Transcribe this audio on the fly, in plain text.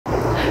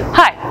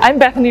Hi, I'm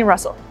Bethany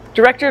Russell,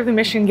 Director of the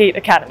Mission Gait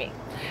Academy.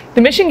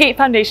 The Mission Gait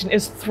Foundation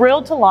is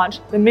thrilled to launch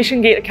the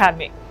Mission Gait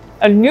Academy,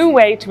 a new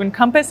way to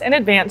encompass and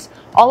advance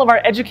all of our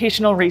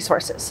educational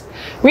resources.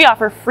 We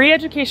offer free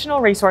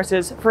educational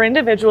resources for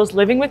individuals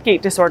living with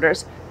gait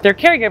disorders, their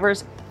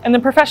caregivers, and the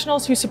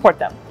professionals who support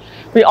them.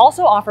 We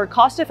also offer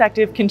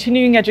cost-effective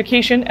continuing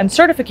education and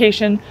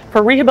certification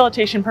for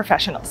rehabilitation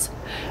professionals.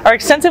 Our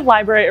extensive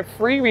library of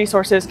free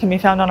resources can be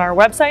found on our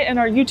website and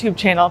our YouTube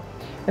channel,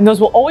 and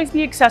those will always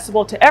be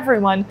accessible to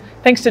everyone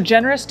thanks to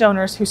generous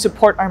donors who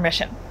support our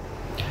mission.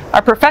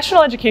 Our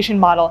professional education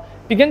model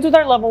begins with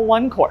our Level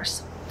 1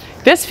 course.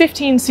 This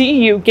 15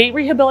 CEU gait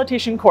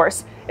rehabilitation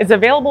course is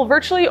available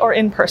virtually or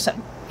in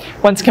person.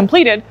 Once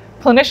completed,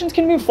 clinicians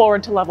can move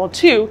forward to Level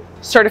 2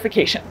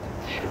 certification.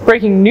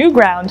 Breaking new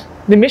ground,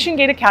 the Mission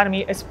Gait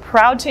Academy is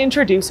proud to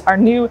introduce our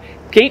new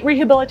Gait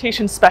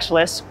Rehabilitation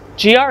Specialist,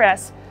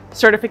 GRS,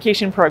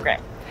 certification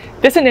program.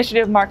 This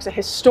initiative marks a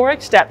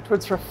historic step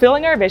towards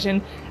fulfilling our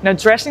vision and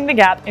addressing the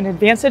gap in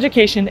advanced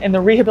education in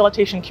the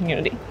rehabilitation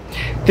community.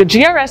 The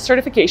GRS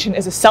certification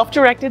is a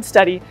self-directed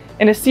study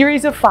in a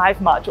series of 5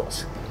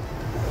 modules.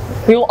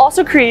 We will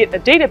also create a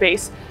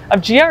database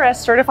of GRS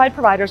certified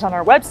providers on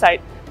our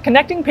website,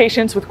 connecting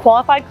patients with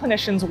qualified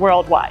clinicians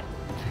worldwide.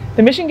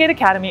 The Mission Gait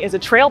Academy is a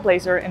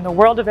trailblazer in the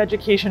world of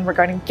education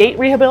regarding gait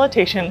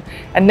rehabilitation,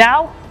 and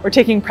now we're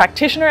taking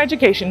practitioner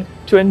education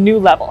to a new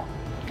level.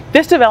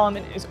 This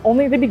development is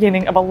only the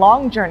beginning of a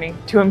long journey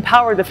to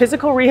empower the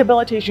physical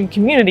rehabilitation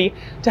community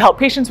to help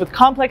patients with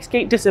complex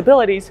gait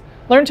disabilities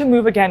learn to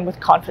move again with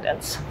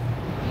confidence.